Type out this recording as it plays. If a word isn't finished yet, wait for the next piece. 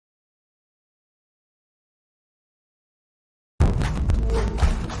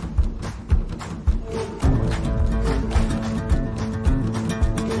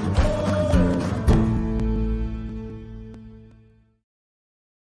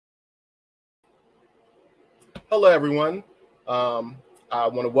Hello, everyone. I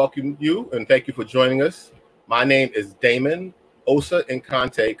want to welcome you and thank you for joining us. My name is Damon Osa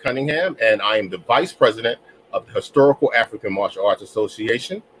Nkante Cunningham, and I am the Vice President of the Historical African Martial Arts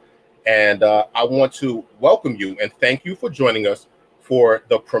Association. And I want to welcome you and thank you for joining us for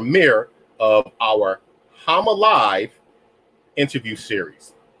the premiere of our HAMAA Live interview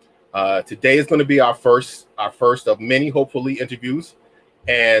series. Today is going to be our first of many, hopefully, interviews.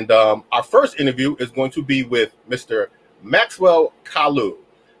 And our first interview is going to be with Mr. Maxwell Kalu.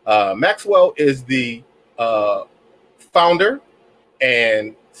 Maxwell is the founder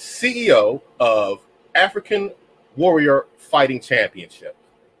and CEO of African Warrior Fighting Championship.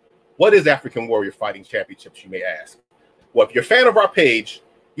 What is African Warrior Fighting Championships, you may ask? Well, if you're a fan of our page,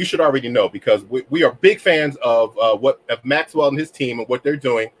 you should already know, because we are big fans of Maxwell and his team and what they're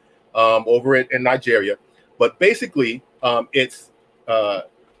doing over in Nigeria. But basically, it's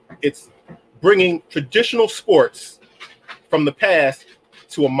bringing traditional sports from the past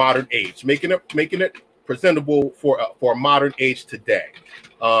to a modern age, making it presentable for a modern age today.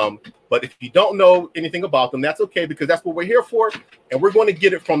 But if you don't know anything about them, that's okay, because that's what we're here for, and we're going to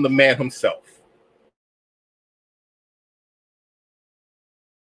get it from the man himself.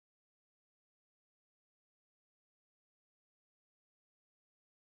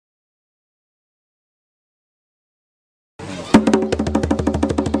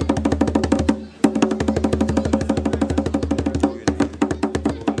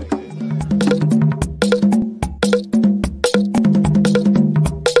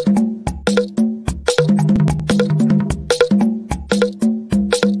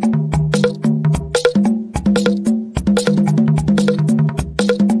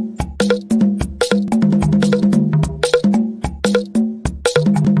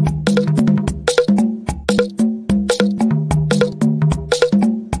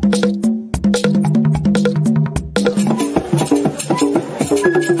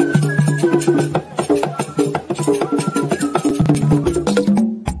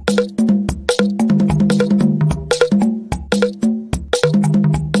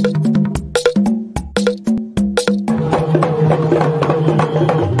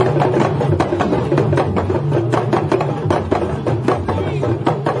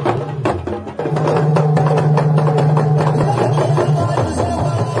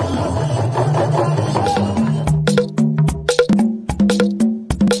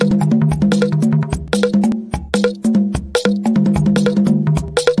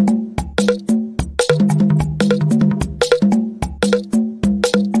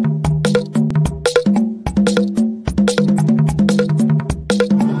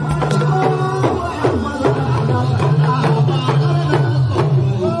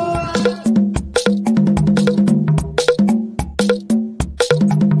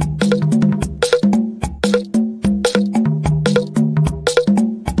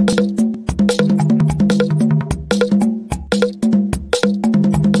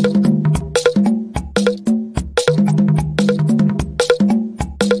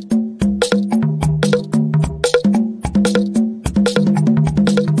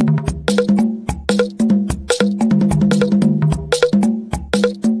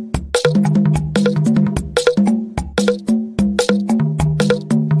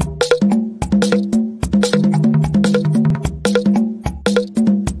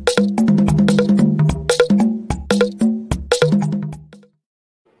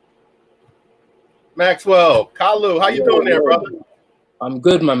 Maxwell, Kalu, how you doing there, brother? I'm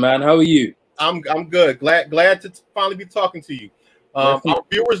good, my man. How are you? I'm good. Glad to finally be talking to you. Our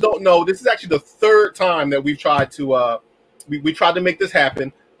viewers don't know, this is actually the third time that we've tried to we tried to make this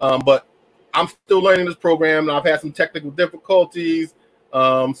happen, but I'm still learning this program, and I've had some technical difficulties.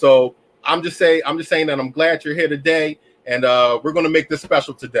 So I'm just saying that I'm glad you're here today, and we're going to make this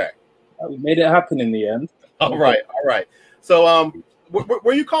special today. We made it happen in the end. All right. So where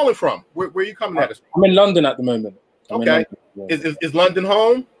are you calling from? Where are you coming at us from? I'm in London at the moment. Okay. Is London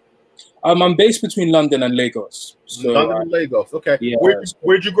home? I'm based between London and Lagos. So, London and Lagos. Okay. Yeah,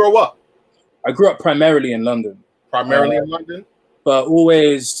 where'd you grow up? I grew up primarily in London. Primarily in London? But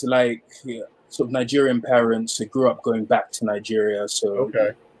always like sort of Nigerian parents. I grew up going back to Nigeria. So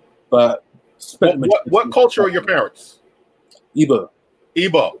okay. But what culture are your parents? Igbo.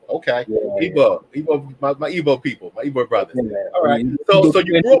 Igbo, okay. Yeah, Igbo, my Igbo people, my Igbo brothers. Yeah, all right. So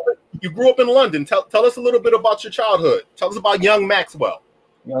you grew up in London. Tell us a little bit about your childhood. Tell us about young Maxwell.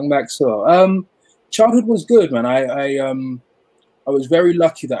 Young Maxwell. Childhood was good, man. I was very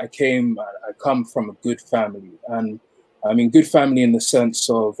lucky that I come from a good family, and I mean good family in the sense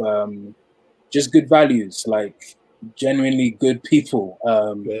of just good values, like genuinely good people.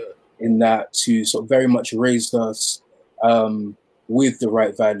 in that to sort of very much raised us with the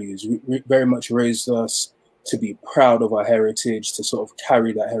right values, very much raised us to be proud of our heritage, to sort of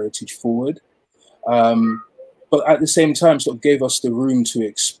carry that heritage forward. But at the same time, sort of gave us the room to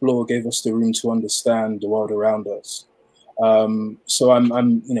explore, gave us the room to understand the world around us. So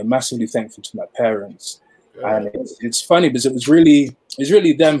I'm massively thankful to my parents. Yeah. And it's funny because it's really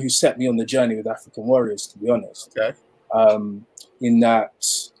them who set me on the journey with African Warriors, to be honest. Okay. In that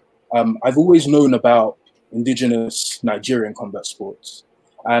I've always known about indigenous Nigerian combat sports.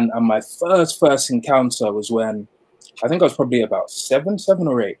 And my first encounter was when I think I was probably about seven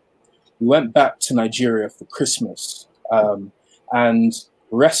or eight. We went back to Nigeria for Christmas, and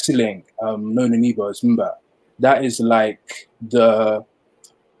wrestling, known in Igbo as Mba, that is like the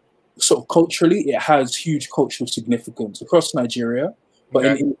sort of culturally, it has huge cultural significance across Nigeria, but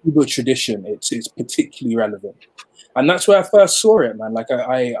in Igbo tradition, it's particularly relevant. And that's where I first saw it, man. Like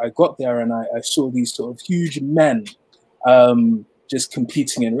I got there and I saw these sort of huge men just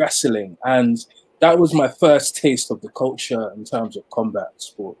competing in wrestling. And that was my first taste of the culture in terms of combat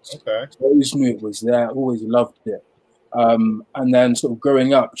sports. Okay. So I always knew it was there, always loved it. And then sort of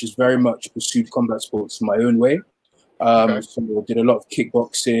growing up, just very much pursued combat sports in my own way. So I did a lot of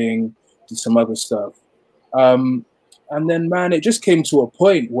kickboxing, did some other stuff. And then, man, it just came to a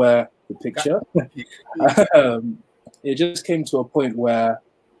point where the picture, it just came to a point where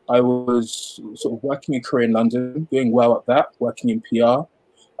I was sort of working a career in London, doing well at that, working in PR.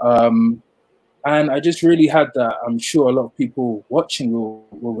 And I just really had that. I'm sure a lot of people watching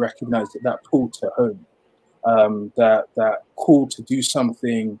will recognize that pull to home, that call to do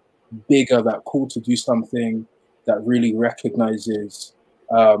something bigger, that call to do something that really recognizes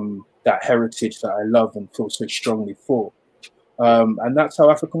that heritage that I love and feel so strongly for. And that's how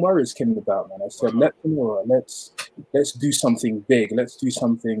African Warriors came about, man. I said, let's do something big. Let's do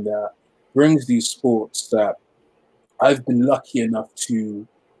something that brings these sports that I've been lucky enough to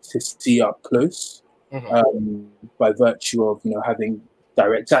see up close, by virtue of having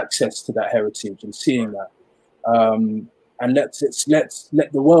direct access to that heritage and seeing that. And let's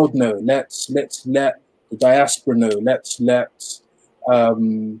let the world know. Let's let the diaspora know. Let's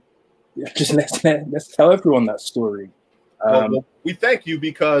tell everyone that story. Well, we thank you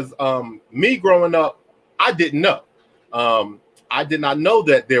because me growing up, I didn't know. I did not know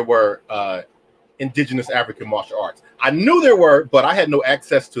that there were indigenous African martial arts. I knew there were, but I had no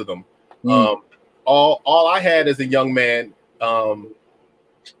access to them. All I had as a young man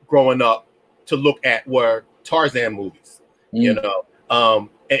growing up to look at were Tarzan movies, and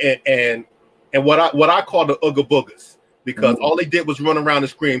what I call the Ooga Boogas, because all they did was run around and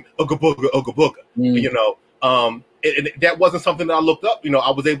scream Ooga Booga, Ooga Booga. That wasn't something that I looked up. I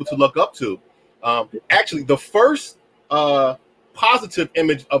was able to look up to. Actually, the first positive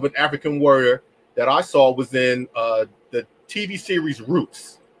image of an African warrior that I saw was in the TV series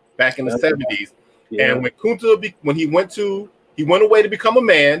Roots back in the 70s. Yeah. And when Kunta, when he went away to become a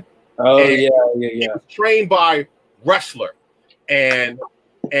man. He was trained by Wrestler, and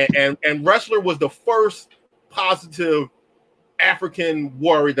Wrestler was the first positive African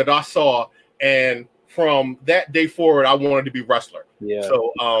warrior that I saw, and from that day forward, I wanted to be Wrestler. Yeah.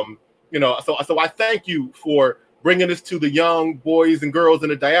 So so I thank you for bringing this to the young boys and girls in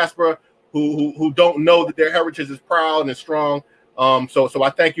the diaspora who don't know that their heritage is proud and strong. So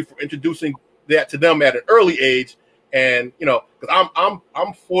I thank you for introducing that to them at an early age. And because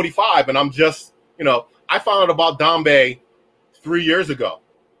I'm 45 and I'm just I found out about Dambe 3 years ago.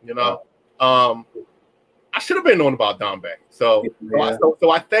 I should have been knowing about Dambe. So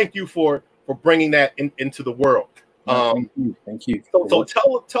I thank you for bringing that into the world. Thank you. So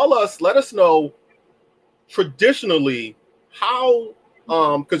tell us, let us know traditionally how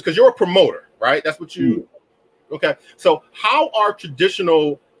because you're a promoter, right? That's what you okay. So how are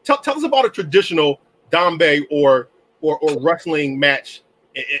traditional? Tell us about a traditional Dambe or wrestling match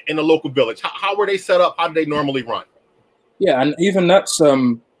in a local village. How were they set up? How do they normally run? Yeah, and even that's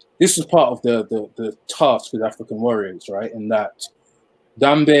this is part of the task with African Warriors, right? In that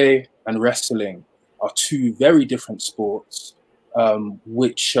Dambe and wrestling are two very different sports,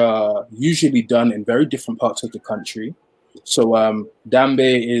 which are usually done in very different parts of the country. So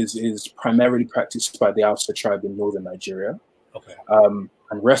Dambe is primarily practiced by the Hausa tribe in northern Nigeria. Okay. And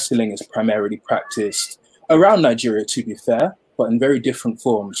wrestling is primarily practiced around Nigeria, to be fair, but in very different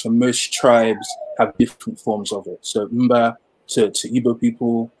forms. So most tribes have different forms of it. So Mba to Igbo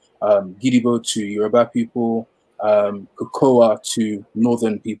people, Gidibo to Yoruba people, Kokoa to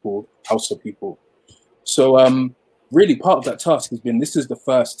northern people, Hausa people. So really part of that task has been, this is the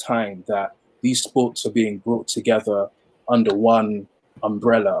first time that these sports are being brought together under one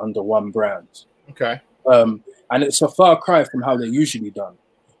umbrella under one brand. Okay. And it's a far cry from how they're usually done.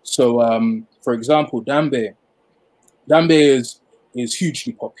 So, for example, Dambe is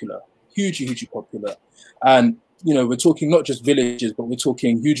hugely popular, hugely popular. And, you know, we're talking not just villages, but we're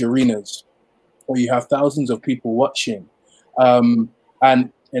talking huge arenas where you have thousands of people watching. And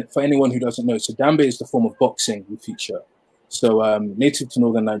for anyone who doesn't know, so Dambe is the form of boxing we feature. So native to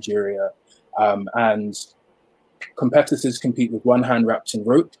northern Nigeria, and competitors compete with one hand wrapped in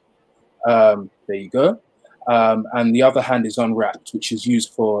rope. There you go. And the other hand is unwrapped, which is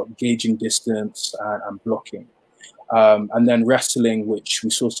used for gauging distance and blocking. And then wrestling, which we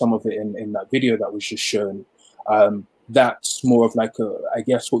saw some of it in that video that was just shown. That's more of like I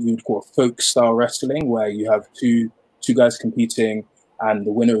guess what you would call a folk style wrestling, where you have two guys competing, and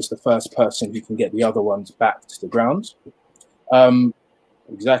the winner is the first person who can get the other ones back to the ground.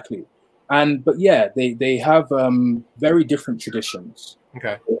 Exactly. But yeah, they have very different traditions.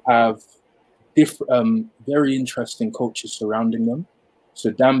 Okay. They have different, very interesting cultures surrounding them.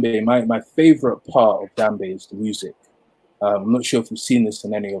 So Dambe, my favorite part of Dambe is the music. I'm not sure if you've seen this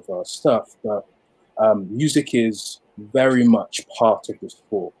in any of our stuff, but music is very much part of the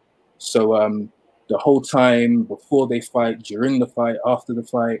sport. So the whole time, before they fight, during the fight, after the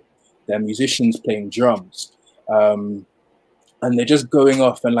fight, there are musicians playing drums. And they're just going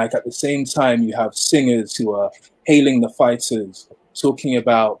off, and like at the same time, you have singers who are hailing the fighters, talking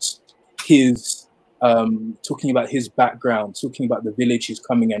about his background, talking about the village he's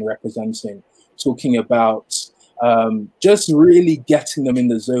coming and representing, talking about just really getting them in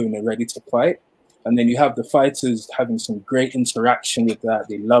the zone and ready to fight. And then you have the fighters having some great interaction with that.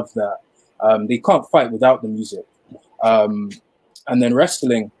 They love that. They can't fight without the music. And then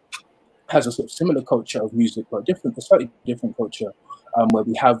wrestling has a sort of similar culture of music, but a slightly different culture, where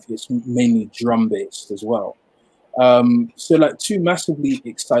we have it's mainly drum based as well. So like two massively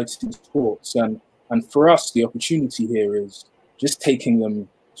exciting sports, and for us the opportunity here is just taking them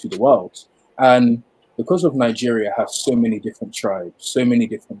to the world. And because of Nigeria has so many different tribes, so many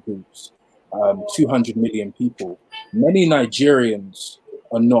different groups, 200 million people, many Nigerians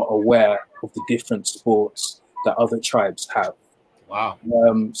are not aware of the different sports that other tribes have. Wow.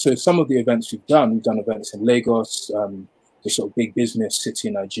 So some of the events we've done events in Lagos, the sort of big business city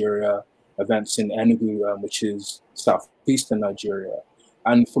in Nigeria, events in Enugu, which is southeastern Nigeria.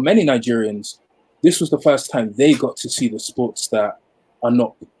 And for many Nigerians, this was the first time they got to see the sports that are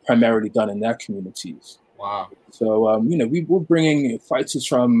not primarily done in their communities. Wow. So, you know, we were bringing fighters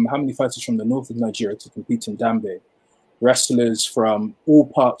from, how many fighters from the north of Nigeria to compete in Dambe, wrestlers from all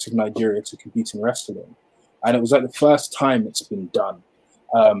parts of Nigeria to compete in wrestling. And it was like the first time it's been done.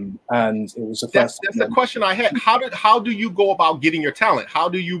 And it was the first. That's the question I had. How do you go about getting your talent? How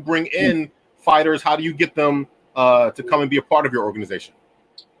do you bring in fighters? How do you get them to come and be a part of your organization?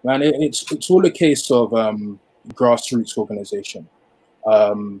 Man, it's all a case of grassroots organization.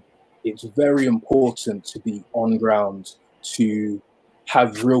 It's very important to be on ground, to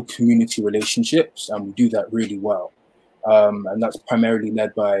have real community relationships, and we do that really well. And that's primarily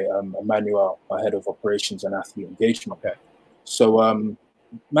led by Emmanuel, our head of operations and athlete engagement. Okay. So,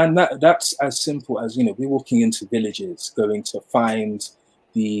 man, that's as simple as, you know, we're walking into villages, going to find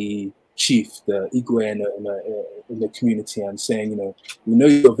the chief, the Igwe in the community, and saying, you know, we know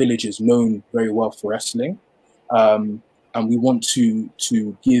your village is known very well for wrestling, and we want to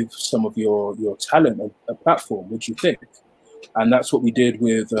give some of your talent a platform. What do you think? And that's what we did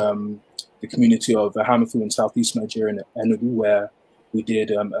with the community of HAMAA in Southeast Nigeria and Enugu, where we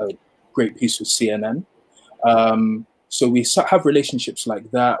did a great piece with CNN. So we have relationships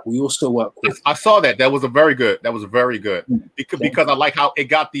like that. We also work with. I saw that. That was very good. Because I like how it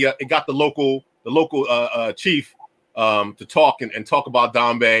got the local chief to talk and talk about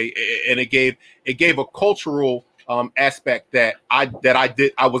Dambe, and it gave a cultural aspect that I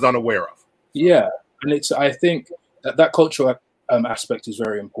was unaware of. Yeah, and I think that cultural aspect is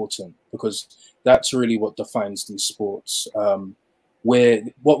very important, because that's really what defines these sports. Where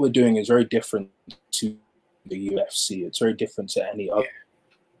what we're doing is very different to the UFC. It's very different to any other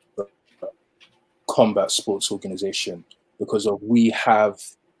combat sports organization, because we are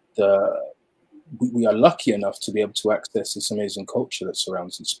lucky enough to be able to access this amazing culture that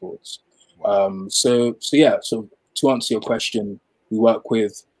surrounds these sports. So to answer your question, we work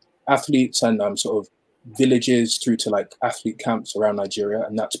with athletes and sort of villages through to like athlete camps around Nigeria,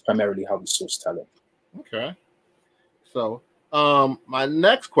 and that's primarily how we source talent. Okay. So my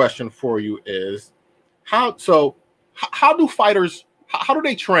next question for you is, how do fighters, how do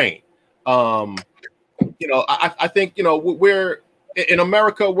they train? You know, I think, you know, we're in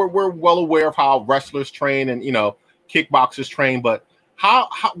America, we're well aware of how wrestlers train and, you know, kickboxers train, but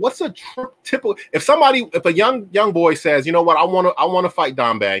what's a typical, if a young boy says, you know what, I want to fight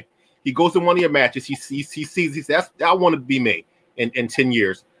Dambe, he goes to one of your matches, he says, I want to be me in 10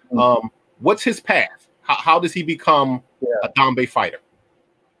 years. What's his path? How does he become a Dambe fighter?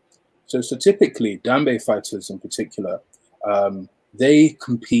 So typically Dambe fighters in particular, they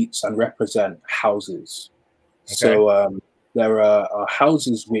compete and represent houses. Okay. So there are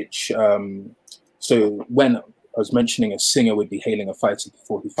houses which, so when I was mentioning a singer would be hailing a fighter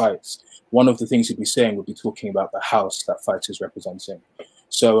before he fights, one of the things he'd be saying would be talking about the house that fighter is representing.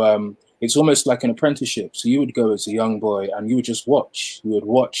 So it's almost like an apprenticeship. So you would go as a young boy and you would just watch. You would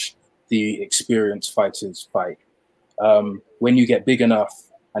watch the experienced fighters fight. When you get big enough,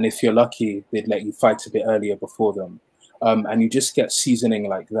 and if you're lucky, they'd let you fight a bit earlier before them. And you just get seasoning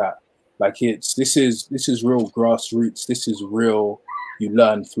like that. Like this is real grassroots. This is real, you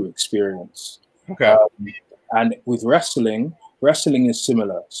learn through experience. Okay. And with wrestling is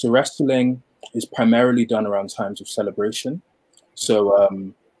similar. So wrestling is primarily done around times of celebration.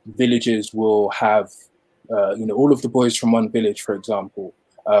 So villages will have, all of the boys from one village, for example,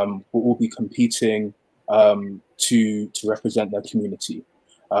 will all be competing to represent their community.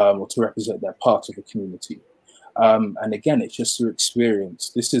 Or to represent their part of the community. And again, it's just through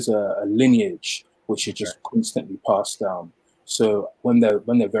experience. This is a lineage which is just constantly passed down. So when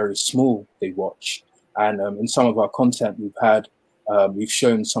they're very small, they watch. And in some of our content we've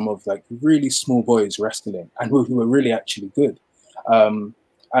shown some of like really small boys wrestling and who are really actually good. And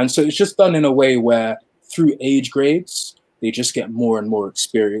so it's just done in a way where through age grades, they just get more and more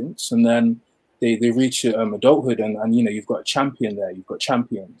experience. And then they reach adulthood and you've got a champion there, you've got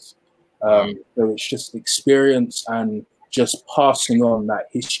champions. So it's just experience and just passing on that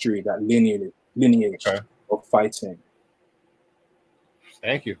history, that lineage of fighting.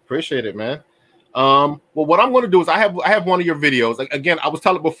 Thank you, appreciate it, man. Well, what I'm going to do is I have one of your videos. Like, again, I was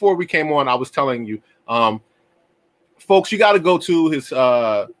telling before we came on, I was telling you, folks, you got to go to his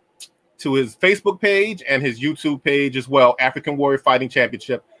Facebook page and his YouTube page as well, African Warrior Fighting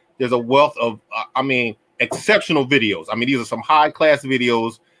Championship. There's a wealth of, exceptional videos. I mean, these are some high-class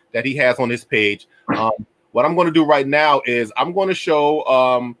videos that he has on his page. What I'm going to do right now is I'm going to show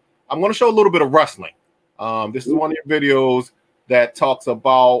a little bit of wrestling. This is one of your videos that talks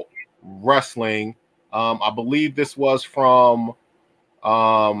about wrestling. I believe this was from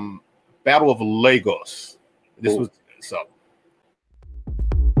Battle of Lagos. This was so.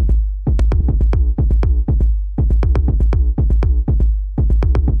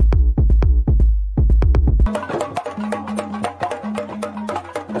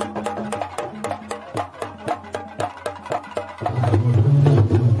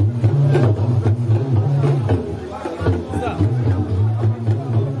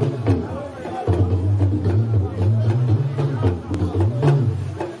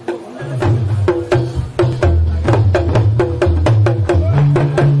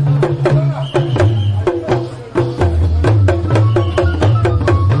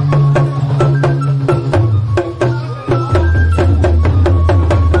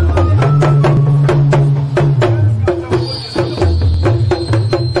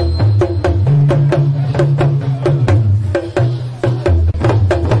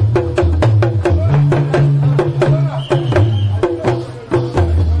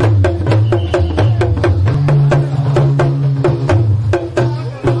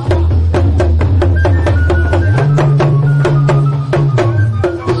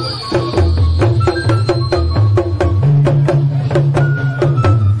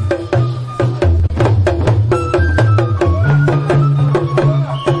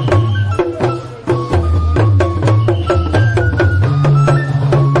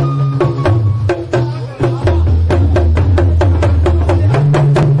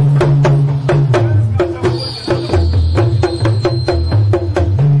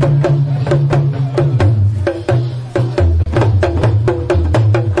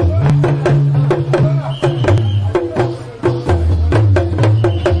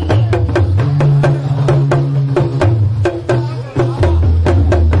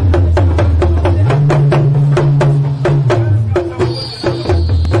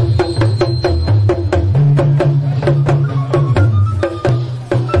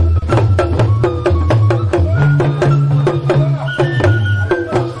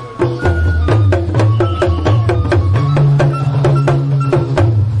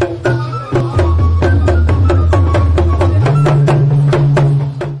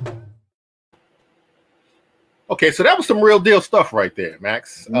 Okay, so that was some real deal stuff right there,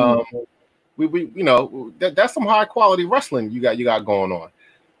 Max. That's some high quality wrestling you got going on.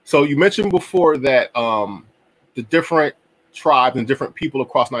 So you mentioned before that the different tribes and different people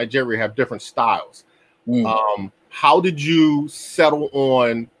across Nigeria have different styles. How did you settle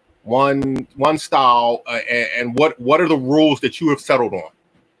on one style, and what are the rules that you have settled on?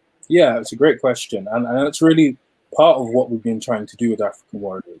 Yeah, it's a great question, and that's really part of what we've been trying to do with African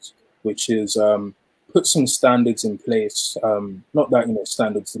Warriors, which is put some standards in place. Not that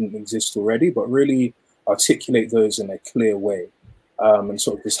standards didn't exist already, but really articulate those in a clear way, and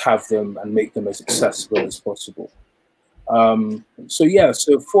sort of just have them and make them as accessible as possible. So yeah,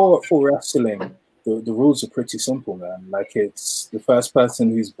 so for wrestling, the rules are pretty simple, man. Like, it's the first person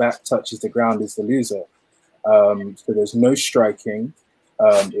whose back touches the ground is the loser. So there's no striking.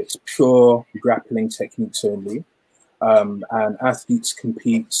 It's pure grappling techniques only. And athletes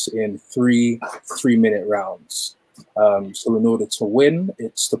compete in three-minute rounds. So in order to win,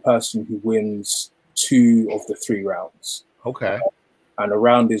 it's the person who wins 2 of the 3 rounds. Okay. And a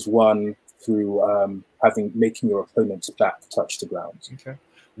round is won through making your opponent's back touch the ground. Okay.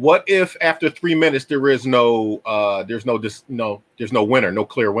 What if after 3 minutes there is no winner, no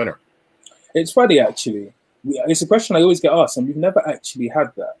clear winner? It's funny, actually. It's a question I always get asked, and we've never actually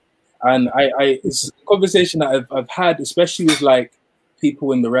had that. And it's a conversation that I've had, especially with like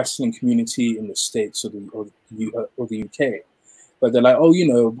people in the wrestling community in the States or the UK, but they're like, oh,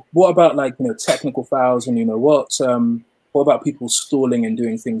 what about like technical fouls, and what about people stalling and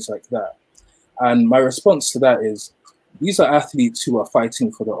doing things like that? And my response to that is, these are athletes who are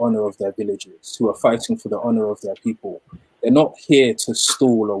fighting for the honor of their villages, who are fighting for the honor of their people. They're not here to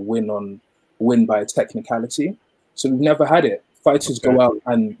stall or win by technicality. So we've never had it. Fighters go out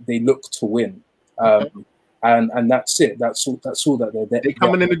and they look to win, and that's it. That's all that they're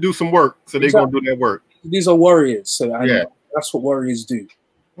coming in to do some work, so they're gonna do their work. These are warriors, so that's what warriors do.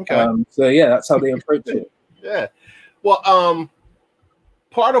 Okay. So yeah, that's how they approach it. Yeah. Well,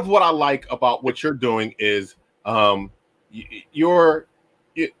 part of what I like about what you're doing is there's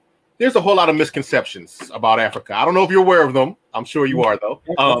a whole lot of misconceptions about Africa. I don't know if you're aware of them. I'm sure you are, though.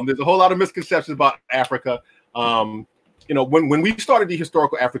 There's a whole lot of misconceptions about Africa. When we started the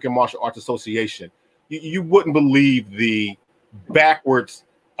Historical African Martial Arts Association, you wouldn't believe the backwards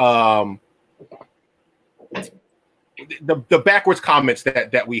the backwards comments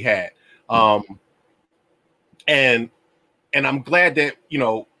that we had. And I'm glad that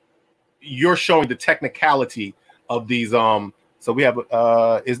you're showing the technicality of these. So we have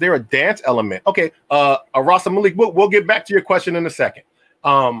is there a dance element? Okay, Rasa Malik, we'll get back to your question in a second.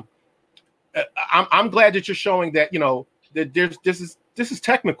 I'm glad that you're showing that that this is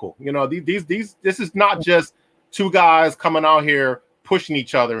technical. This is not just 2 guys coming out here pushing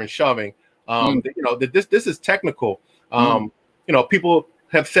each other and shoving. This is technical. People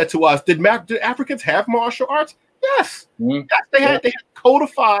have said to us, did Africans have martial arts? Yes. Yes, they had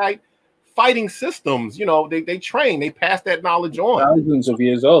codified fighting systems. They train, they pass that knowledge on. Thousands of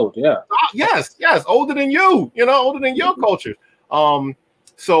years old. Yeah. Yes, older than you. Older than your culture.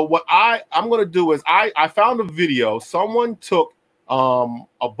 So what I'm going to do is I found a video. Someone took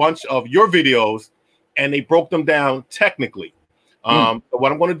a bunch of your videos and they broke them down technically. So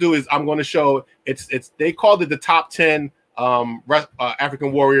what I'm going to do is I'm going to show they called it the top 10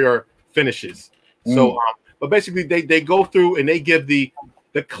 African warrior finishes. So, but basically they go through and they give the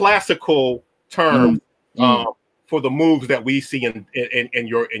classical terms for the moves that we see in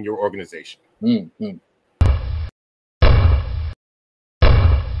your organization.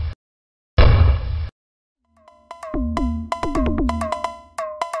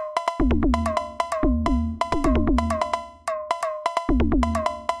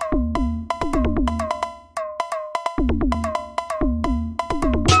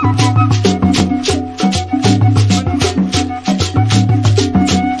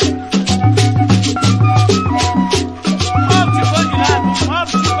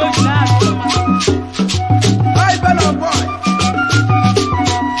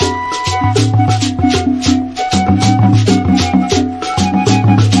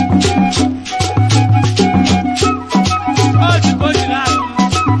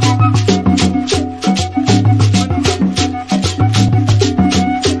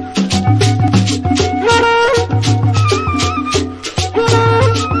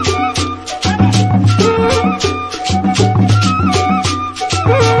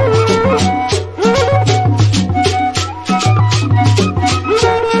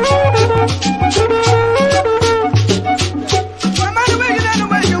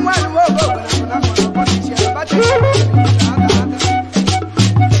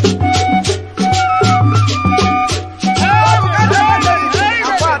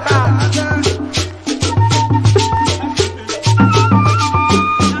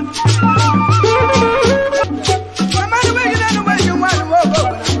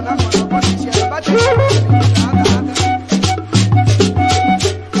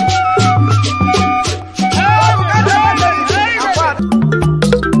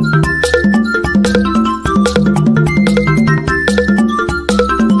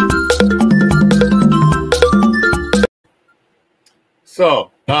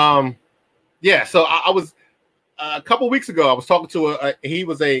 So, yeah. So I was a couple weeks ago. I was talking to he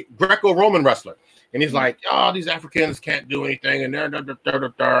was a Greco-Roman wrestler, and he's like, "Oh, these Africans can't do anything, and they're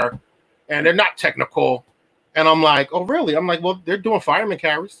not technical." And I'm like, "Oh, really?" I'm like, "Well, they're doing fireman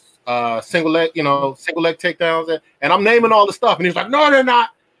carries, single leg takedowns, and I'm naming all the stuff." And he's like, "No, they're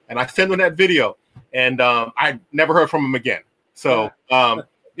not." And I sent him that video, and I never heard from him again. So,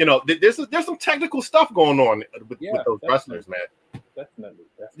 there's some technical stuff going on with those wrestlers, man. Definitely.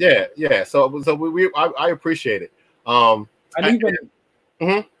 Yeah. So I appreciate it. Go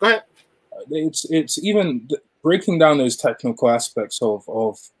ahead. It's even breaking down those technical aspects of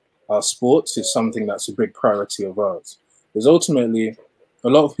sports is something that's a big priority of ours. Because ultimately, a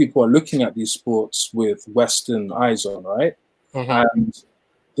lot of people are looking at these sports with Western eyes on, right? And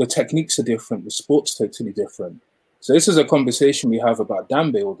the techniques are different. The sport's totally different. So this is a conversation we have about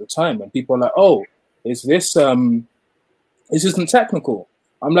Dambe all the time, and people are like, "Oh, is this isn't technical?"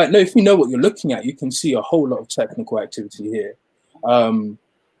 I'm like, "No, if you know what you're looking at, you can see a whole lot of technical activity here."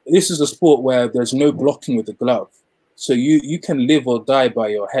 This is a sport where there's no blocking with the glove, so you can live or die by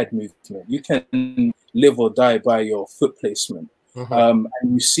your head movement. You can live or die by your foot placement, and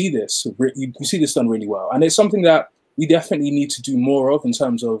you see this done really well, and it's something that we definitely need to do more of in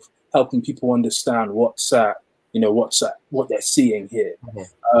terms of helping people understand what they're seeing here.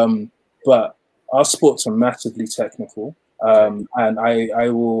 But our sports are massively technical, and I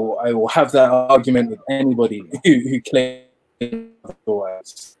will have that argument with anybody who claims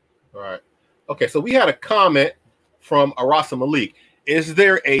otherwise. All right. Okay, so we had a comment from Arasa Malik. Is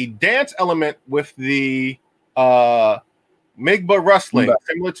there a dance element with the Migba wrestling,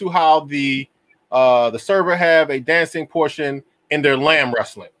 similar to how the server have a dancing portion in their lamb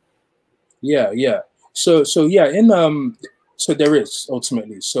wrestling? Yeah. So there is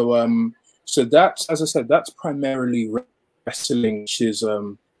ultimately. So that's, as I said, that's primarily wrestling, which is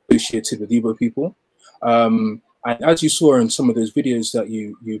associated with Igbo people. And as you saw in some of those videos that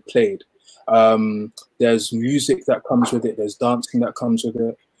you played, there's music that comes with it. There's dancing that comes with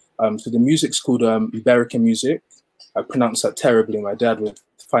it. So the music's called Iberica music. I pronounce that terribly. My dad would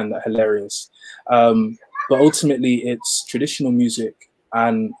find that hilarious. But ultimately, it's traditional music,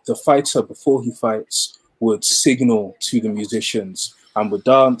 and the fighter, before he fights, would signal to the musicians and would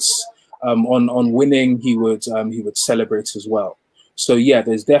dance. On winning, he would celebrate as well. So yeah,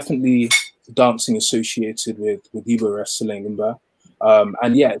 there's definitely dancing associated with Igbo wrestling,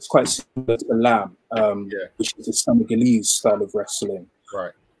 and yeah, it's quite similar to Lamb, which is a Senegalese style of wrestling,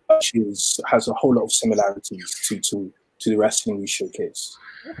 right? Which has a whole lot of similarities to the wrestling we showcase.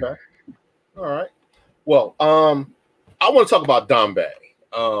 Okay, all right. Well, I want to talk about Dambe.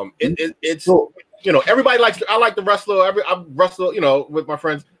 It's everybody likes. I like the wrestler. I wrestle, with my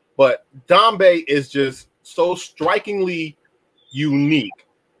friends. But Dambe is just so strikingly unique.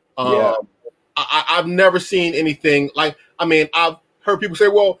 I've never seen anything like. I mean, I've heard people say,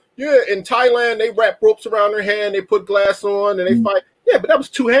 "Well, yeah, in Thailand they wrap ropes around their hand, they put glass on, and they fight." Yeah, but that was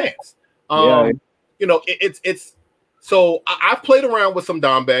two hands. It's. So I've played around with some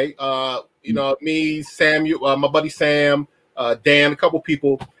Dambe. Me, Samuel, my buddy Sam, Dan, a couple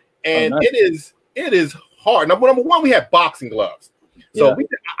people, and nice. it is hard. Number one, we had boxing gloves. So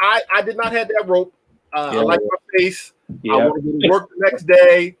I did not have that rope. I like my face. I want to work the next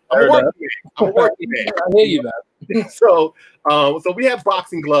day. I'm a working man. I hear you, man. So we had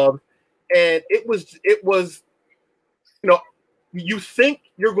boxing gloves, and it was you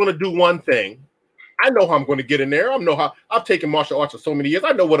think you're going to do one thing. I know how I'm going to get in there. I know how I've taken martial arts for so many years.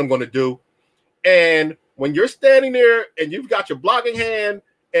 I know what I'm going to do. And when you're standing there and you've got your blocking hand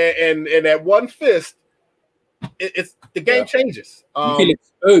and that one fist, it's the game changes. You feel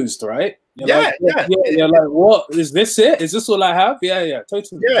exposed, right? You're like, what is this? It is this all I have? Yeah,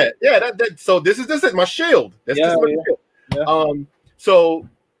 totally. So this is my shield. This is my shield.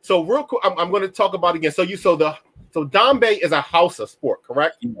 So real quick, I'm going to talk about it again. So Dambe is a Hausa sport,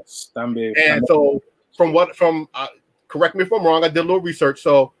 correct? Yes, Dambe. And so correct me if I'm wrong. I did a little research.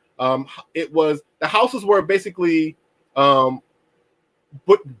 So it was the Hausas were basically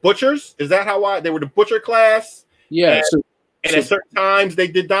butchers. Is that how they were the butcher class? Yeah. And at certain times they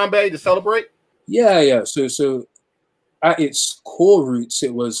did Dambe to celebrate. Yeah. So at its core roots,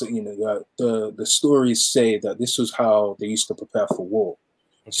 it was the stories say that this was how they used to prepare for war.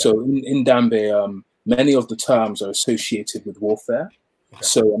 Okay. So in Dambe, many of the terms are associated with warfare. Okay.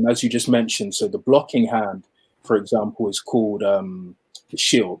 So as you just mentioned, so the blocking hand, for example, is called the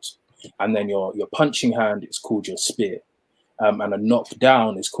shield, and then your punching hand is called your spear, and a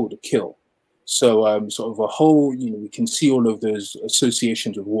knockdown is called a kill. So sort of a whole, we can see all of those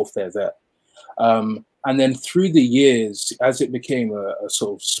associations with warfare there. And then through the years, as it became a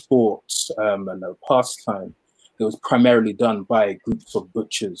sort of sport and a pastime, it was primarily done by groups of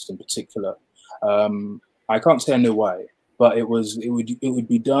butchers in particular. I can't say I know why, but it would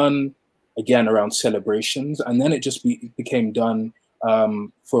be done again around celebrations, and then it just became done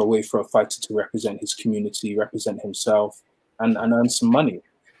for a way for a fighter to represent his community, represent himself, and earn some money.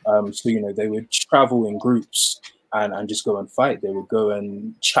 So they would travel in groups and just go and fight. They would go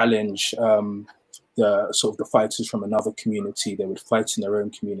and challenge the fighters from another community. They would fight in their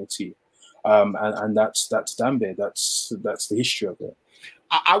own community, and that's Dambe. That's the history of it.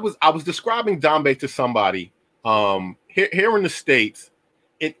 I was describing Dambe to somebody here in the States.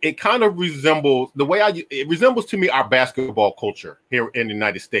 It kind of resembles the way it resembles to me our basketball culture here in the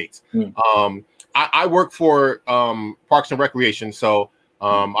United States. I work for Parks and Recreation, so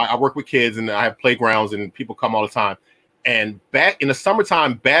I work with kids and I have playgrounds and people come all the time. And back in the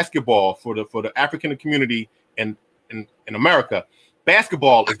summertime, basketball for the African community in America,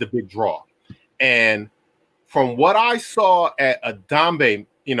 basketball is the big draw. And from what I saw at a Dambe,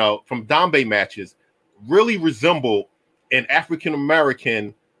 from Dambe matches, really resemble an African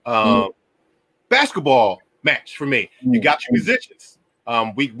American basketball match for me. You got your musicians.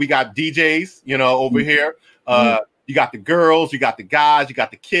 We got DJs, over here. You got the girls, you got the guys, you got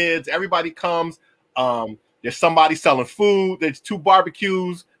the kids. Everybody comes. There's somebody selling food. There's 2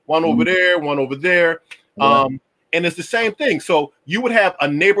 barbecues, one over there, one over there. And it's the same thing. So you would have a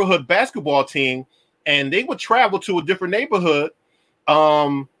neighborhood basketball team, and they would travel to a different neighborhood,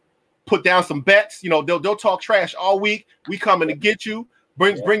 put down some bets. They'll talk trash all week. We coming to get you.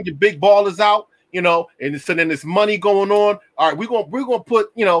 Bring your big ballers out. And so then there's money going on. All right, we're gonna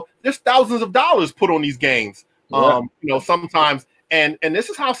put. There's thousands of dollars put on these games. Sometimes. And this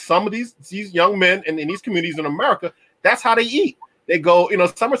is how some of these young men in these communities in America, that's how they eat. They go,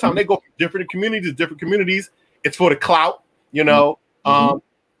 summertime, they go from different communities. It's for the clout, I'm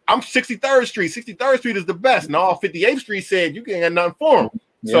 63rd Street. 63rd Street is the best. No, 58th Street said you can't get nothing for them.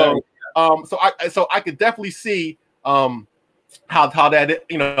 Yeah. So I could definitely see how that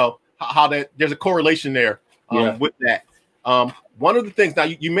there's a correlation there with that. One of the things now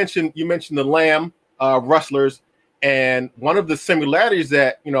you mentioned the lamb rustlers. And one of the similarities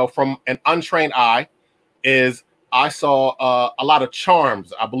that, from an untrained eye is I saw a lot of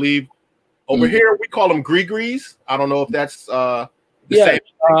charms. I believe over here we call them gree-grees. I don't know if that's the same.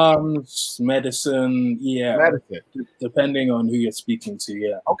 Charms, medicine, medicine. Depending on who you're speaking to,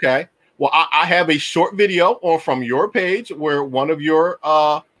 yeah. Okay. Well, I have a short video from your page where one of your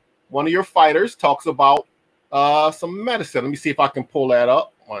fighters talks about some medicine. Let me see if I can pull that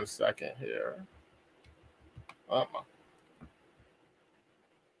up. 1 second here. Of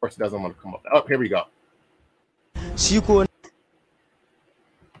course, it doesn't want to come up. Oh, here we go. Shi ko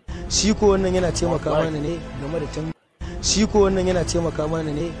wannan yana taimaka mana ne game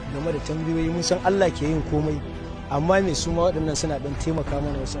da tambayoyi. Mun san Allah ke yin komai, amma me su ma waɗannan suna dan taimaka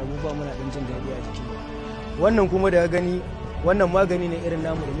mana wasu abubuwa, muna dan jin daɗi a jiki. Wannan kuma da gani, wannan magani ne irin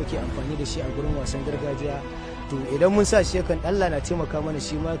namu da muke amfani da shi a gurin wasan gargajiya. To idan mun sa shi kan Allah na taimaka mana,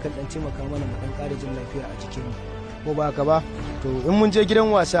 shi ma kan dan taimaka mana mu dan ƙara jin lafiya a cikin mu, ko ba haka ba? To in mun je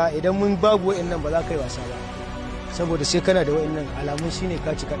gidan wasa, idan mun babu wa'annan ba za ka yi wasa ba, saboda sai kana da wa'annan alamun shine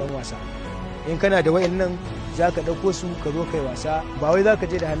ka cika dan wasa. In kana da wa'annan za ka ɗauko su ka zo kai wasa, ba wai za ka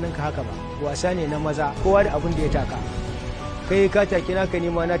je da hannunka haka ba. Wasa ne na maza, kowa da abin da ya taka. Kai ka taki naka, ni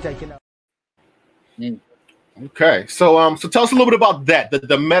ma na taki na. Okay, so tell us a little bit about that,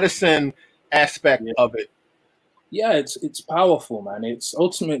 the medicine aspect of it. Yeah, it's powerful, man. It's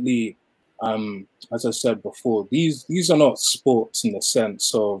ultimately, as I said before, these are not sports in the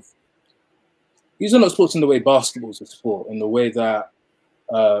sense of, these are not sports in the way basketball is a sport, in the way that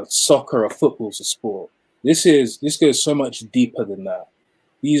soccer or football is a sport. This goes so much deeper than that.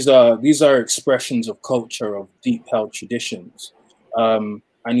 These are expressions of culture, of deep held traditions, and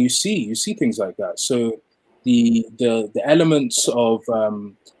you see things like that. So the elements of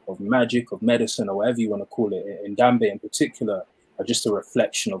magic, of medicine, or whatever you want to call it, in Dambe in particular, are just a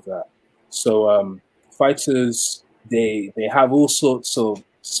reflection of that. So fighters, they have all sorts of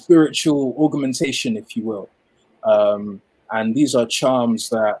spiritual augmentation, if you will, and these are charms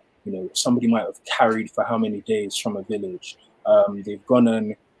that somebody might have carried for how many days from a village. They've gone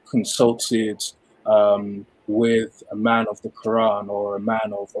and consulted with a man of the Quran or a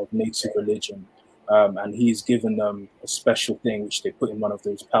man of native religion. And he's given them a special thing which they put in one of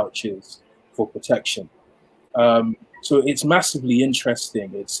those pouches for protection. So it's massively interesting.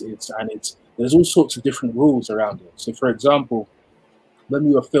 There's all sorts of different rules around it. So, for example, when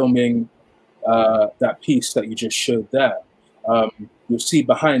we were filming that piece that you just showed there, you'll see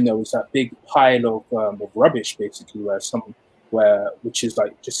behind there was that big pile of rubbish, basically, which is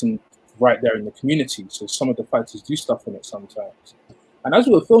like just right there in the community. So some of the fighters do stuff in it sometimes. And as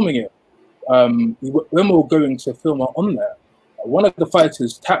we were filming it, when we were going to film on there, one of the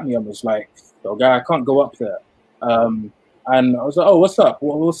fighters tapped me and was like, "Oh, guy, I can't go up there." And I was like, "Oh, what's up?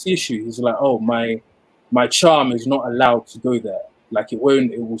 What's the issue?" He's like, "Oh, my charm is not allowed to go there. Like it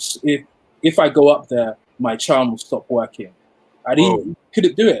won't. It will. If I go up there, my charm will stop working." And he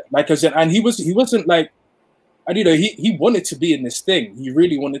couldn't do it. Like I said, and he wasn't like, I don't know. He wanted to be in this thing. He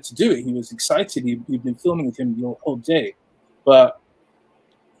really wanted to do it. He was excited. We've been filming with him the whole day, but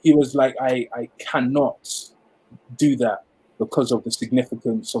he was like, I cannot do that because of the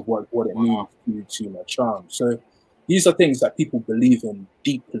significance of what it means to my charm. So these are things that people believe in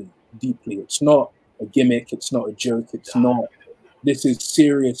deeply, deeply. It's not a gimmick. It's not a joke. It's not. This is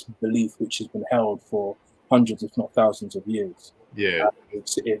serious belief which has been held for hundreds, if not thousands, of years. Yeah,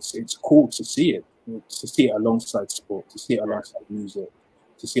 it's cool to see it. To see it alongside sport, to see it alongside music,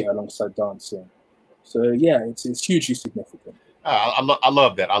 to see it alongside dancing. So yeah, it's hugely significant. I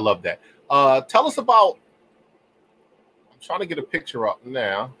love that. I love that. Tell us about. I'm trying to get a picture up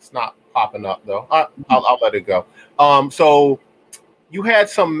now. It's not popping up though. I'll let it go. So you had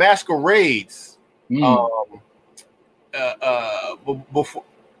some masquerades. Before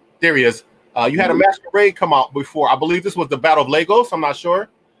there he is. You had a masquerade come out before. I believe this was the Battle of Lagos. I'm not sure.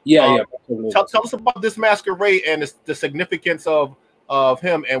 Yeah. Tell us about this masquerade and the significance of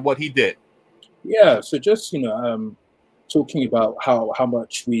him and what he did. Yeah. So just talking about how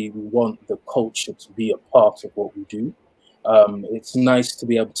much we want the culture to be a part of what we do. It's nice to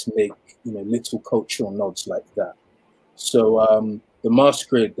be able to make little cultural nods like that. So the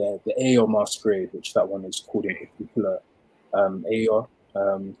masquerade there, the Ayo masquerade, which that one is called in particular, Ayo.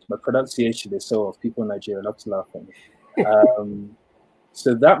 My pronunciation is so off. People in Nigeria love to laugh at me.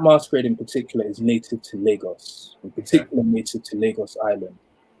 So that masquerade in particular is native to Lagos, in particular native to Lagos Island.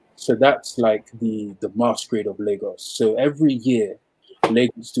 So that's like the masquerade of Lagos. So every year,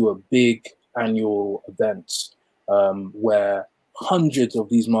 Lagos do a big annual event where hundreds of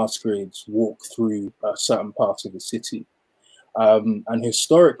these masquerades walk through a certain part of the city. And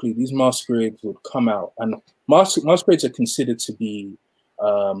historically, these masquerades would come out, and masquerades are considered to be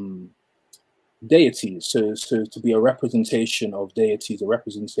deities, so to be a representation of deities, a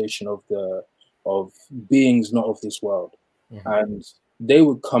representation of beings not of this world. And they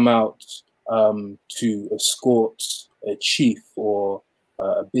would come out to escort a chief or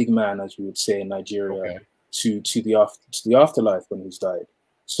a big man, as we would say in Nigeria, to the afterlife when he's died.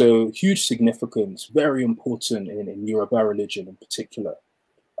 So huge significance, very important in Yoruba religion in particular,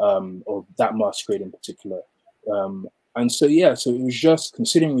 or that masquerade in particular. And so, yeah, so it was just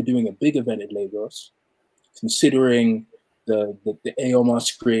considering we're doing a big event in Lagos, considering the Ayo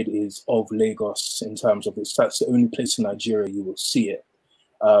masquerade is of Lagos in terms of that's the only place in Nigeria you will see it.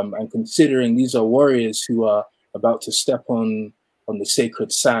 And considering these are warriors who are about to step on the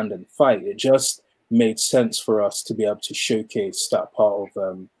sacred sand and fight, it just made sense for us to be able to showcase that part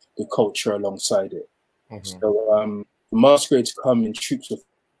of the culture alongside it. So the masquerades come in troops of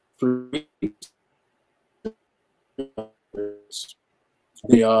 3.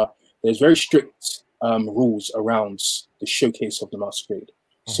 There's very strict rules around the showcase of the masquerade.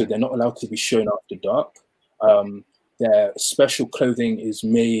 So they're not allowed to be shown after dark. Their special clothing is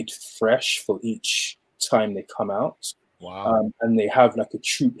made fresh for each time they come out. Wow. And they have like a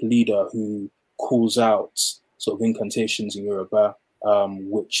troop leader who calls out sort of incantations in Yoruba,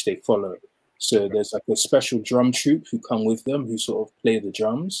 which they follow. So there's like a special drum troupe who come with them, who sort of play the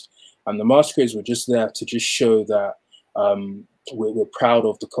drums. And the masquerades were just there to just show that we're proud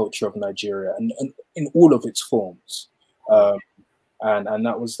of the culture of Nigeria and in all of its forms. And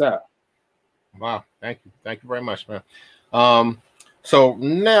that was that. Wow, thank you very much, man. So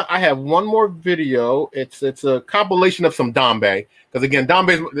now I have one more video. It's a compilation of some Dambe, because again,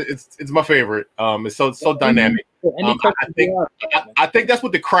 Dambe it's my favorite. It's so dynamic. I think that's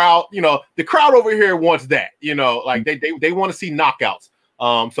what the crowd, the crowd over here wants that, like they want to see knockouts.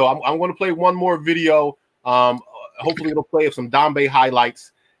 So I'm going to play one more video. Hopefully it'll play some Dambe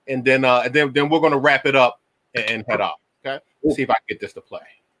highlights, and then we're going to wrap it up and head off. Okay, let's see if I can get this to play.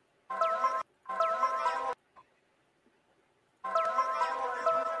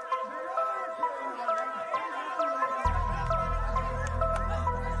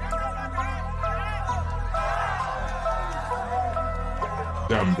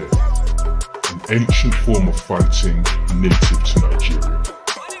 Dambe, an ancient form of fighting native to Nigeria.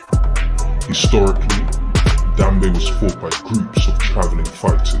 Historically, Dambe was fought by groups of traveling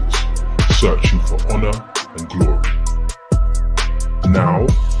fighters searching for honor and glory. Now,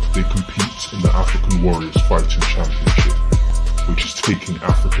 they compete in the African Warriors Fighting Championship, which is taking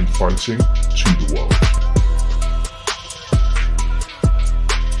African fighting to the world.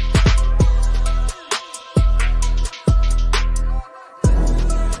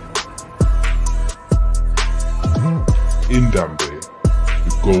 In Dambe,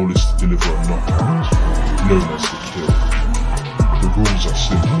 the goal is to deliver a knockout, known as the kill. The rules are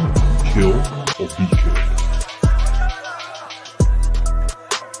simple: kill or be killed.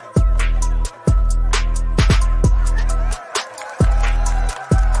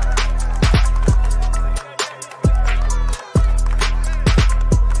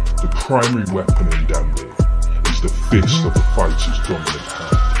 The primary weapon in Dambe is the fist of the fighter's dominant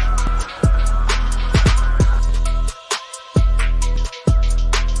hand.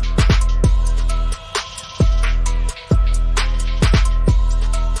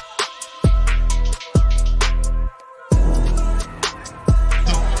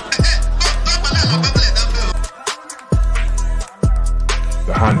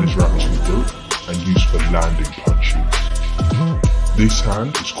 The hand is wrapped in rope and used for landing punches. This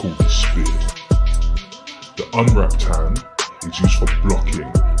hand is called the spear. The unwrapped hand is used for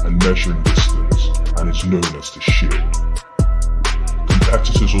blocking and measuring distance and is known as the shield.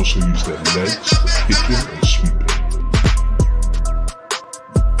 Competitors also use their legs for kicking and sweeping.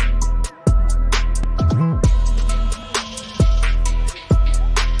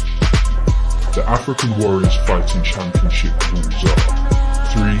 The African Warriors Fighting Championship rules are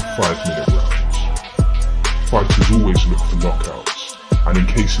 3 5-minute rounds. Fighters always look for knockouts, and in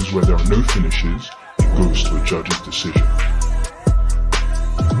cases where there are no finishes, it goes to a judge's decision.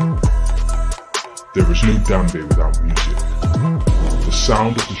 There is no Dambe without music. The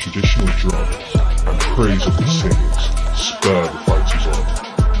sound of the traditional drums and praise of the singers spur the fighters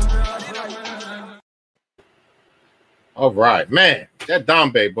on. All right, man, that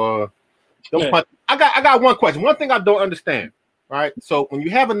Dambe, boy. I got one question. One thing I don't understand, right? So when you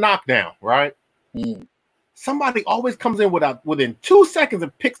have a knockdown, right? Somebody always comes in within 2 seconds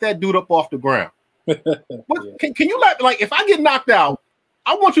and picks that dude up off the ground. Can you like if I get knocked out,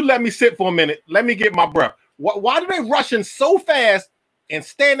 I want you to let me sit for a minute. Let me get my breath. Why do they rush in so fast and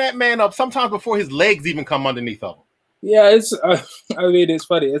stand that man up sometimes before his legs even come underneath of him? Yeah, it's I mean, it's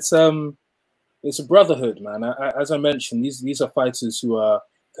funny. It's a brotherhood, man. As I mentioned, these are fighters who are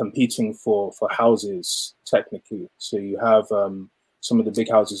competing for houses, technically. So you have some of the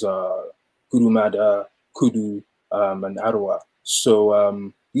big houses are Gurumada, Kudu, and Arawa.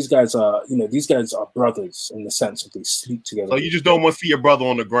 So these guys are brothers in the sense that they sleep together. So you just don't want to see your brother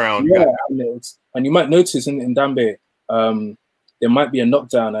on the ground. Yeah, and you might notice in Dambe, there might be a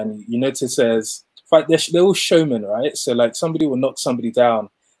knockdown, and you notice there's they're all showmen, right? So like somebody will knock somebody down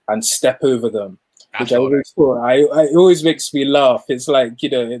and step over them. Which I always thought, it always makes me laugh. It's like,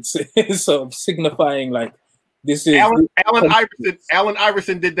 it's sort of signifying like this is Allen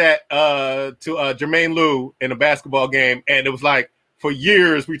Iverson did that to Jermaine Lou in a basketball game, and it was like for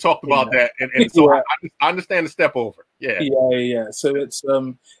years we talked about that, and so I understand the step over. Yeah. So it's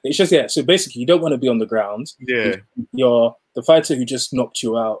just so basically you don't want to be on the ground. Yeah. The fighter who just knocked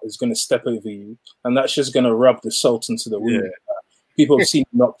you out is going to step over you, and that's just going to rub the salt into the wound. Yeah. People have seen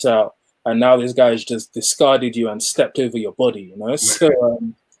you knocked out. And now this guy's just discarded you and stepped over your body, So,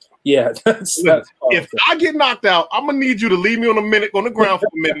 that's if I get knocked out, I'm gonna need you to leave me on the ground for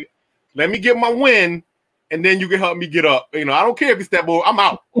a minute. Let me get my win, and then you can help me get up. I don't care if you step over. I'm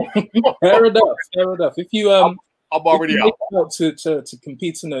out. Fair enough. If you I'm already out to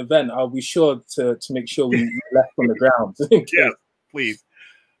compete in an event, I'll be sure to make sure we left on the ground. Yes, please.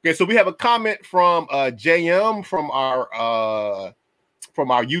 Okay, so we have a comment from JM from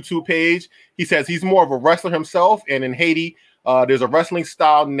our YouTube page. He says he's more of a wrestler himself, and in Haiti, there's a wrestling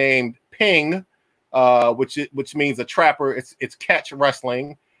style named Ping, which means a trapper. It's catch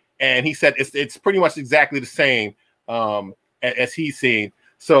wrestling, and he said it's pretty much exactly the same as he's seen.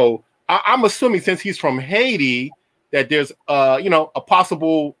 So I'm assuming since he's from Haiti that there's a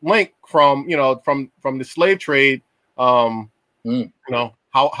possible link from the slave trade. How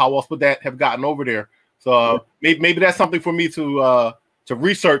else would that have gotten over there? So maybe that's something for me to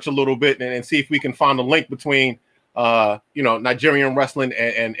research a little bit and see if we can find a link between Nigerian wrestling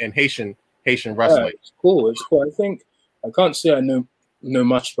and Haitian wrestling. Yeah, it's cool. I think I can't say I know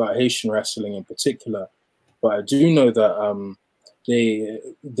much about Haitian wrestling in particular, but I do know that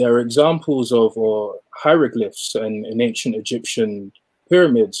there are examples of hieroglyphs in ancient Egyptian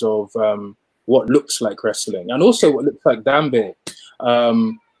pyramids of what looks like wrestling and also what looks like Dambe.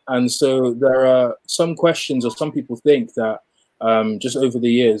 And so there are some questions, or some people think that just over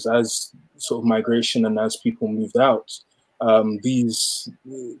the years, as sort of migration and as people moved out,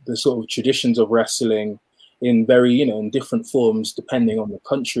 the sort of traditions of wrestling in very, in different forms depending on the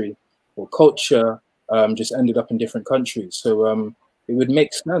country or culture, just ended up in different countries. So it would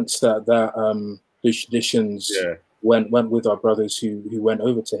make sense that those traditions went with our brothers who went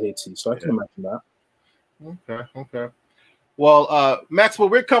over to Haiti. So I can imagine that. Okay. Well, Maxwell,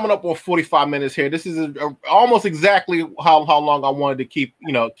 we're coming up on 45 minutes here. This is almost exactly how long I wanted to keep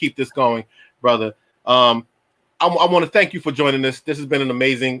this going, brother. I want to thank you for joining us. This has been an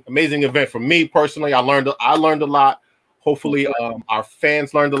amazing event for me personally. I learned a lot. Hopefully, our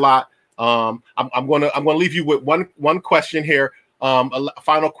fans learned a lot. I'm gonna leave you with one question here. A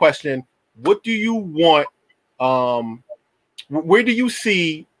final question. What do you want? Where do you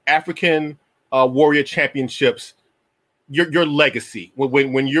see African Warrior Championships? Your legacy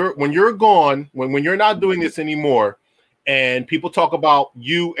when you're gone, when you're not doing this anymore, and people talk about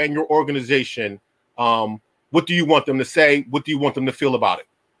you and your organization, what do you want them to say? What do you want them to feel about it?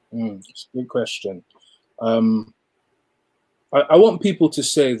 It's a good question. I want people to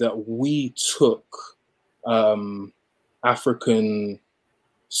say that we took African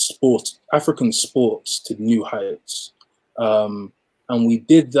sports to new heights, and we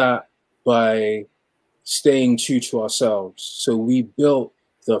did that by staying true to ourselves. So we built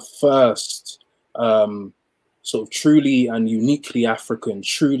the first sort of truly and uniquely African,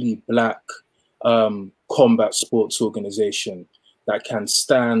 truly Black combat sports organization that can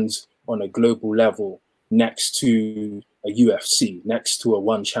stand on a global level next to a UFC, next to a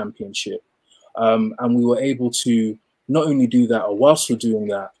One Championship. And we were able to not only do that, or whilst we're doing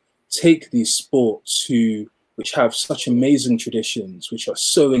that, take these sports which have such amazing traditions, which are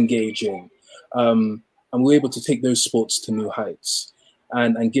so engaging, and we're able to take those sports to new heights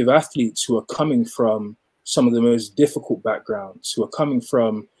and give athletes who are coming from some of the most difficult backgrounds, who are coming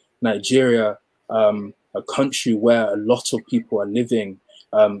from Nigeria, a country where a lot of people are living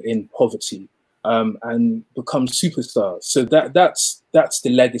in poverty, and become superstars. So that's the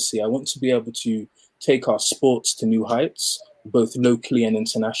legacy. I want to be able to take our sports to new heights, both locally and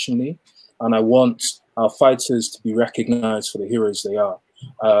internationally. And I want our fighters to be recognized for the heroes they are.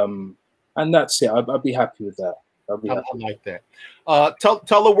 And that's it. I'd be happy with that. I like that.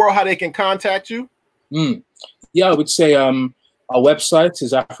 Tell the world how they can contact you. Yeah, I would say our website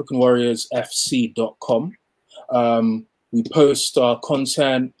is africanwarriorsfc.com. We post our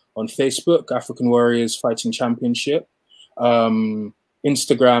content on Facebook, African Warriors Fighting Championship,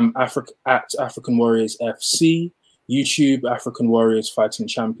 Instagram at African Warriors FC, YouTube African Warriors Fighting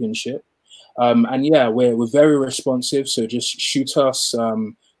Championship. And yeah, we're very responsive, so just shoot us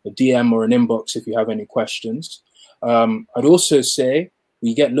a DM or an inbox if you have any questions. I'd also say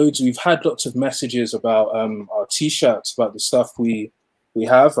we've had lots of messages about our t-shirts, about the stuff we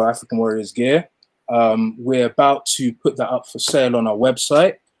have, our African Warriors gear. We're about to put that up for sale on our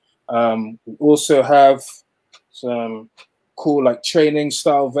website. We also have some cool training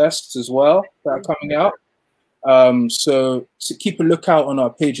style vests as well that are coming out. So keep a lookout on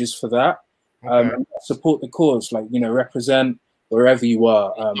our pages for that. And support the cause, represent wherever you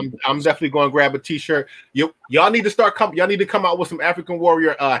are. I'm definitely going to grab a t-shirt. Y'all need to y'all need to come out with some African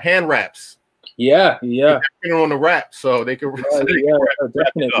Warrior hand wraps. Yeah. On the wrap so they can. Definitely,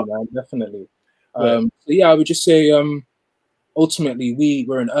 man, definitely. So yeah, I would just say, ultimately,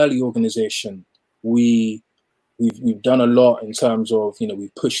 we're an early organization. We've done a lot in terms of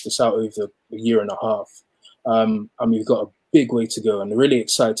we've pushed this out over a year and a half, and we've got a big way to go, and really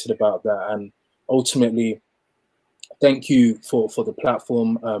excited about that. And ultimately, thank you for the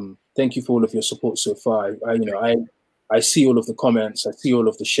platform. Thank you for all of your support so far. I see all of the comments, I see all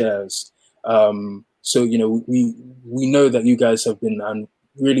of the shares. So we know that you guys have been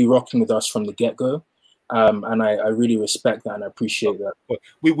really rocking with us from the get-go. And I really respect that and I appreciate that.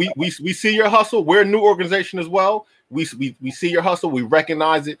 We see your hustle. We're a new organization as well. We see your hustle. We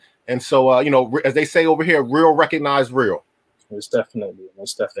recognize it. And so, as they say over here, real recognize real. Most definitely.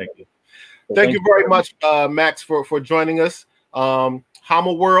 Thank you very much, Max, for joining us.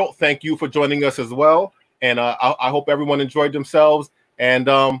 HAMAA World, thank you for joining us as well. And I hope everyone enjoyed themselves. And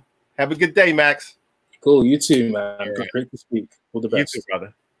have a good day, Max. Cool. You too, man. Right. Great to speak. All the best. You too,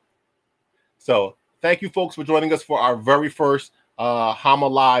 brother. So thank you, folks, for joining us for our very first HAMAA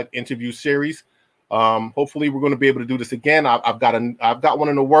Live interview series. Hopefully, we're going to be able to do this again. I've got one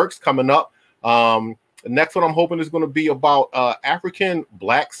in the works coming up. The next one I'm hoping is going to be about African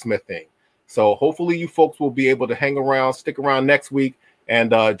blacksmithing. So hopefully you folks will be able to stick around next week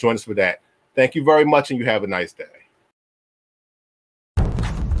and join us for that. Thank you very much, and you have a nice day.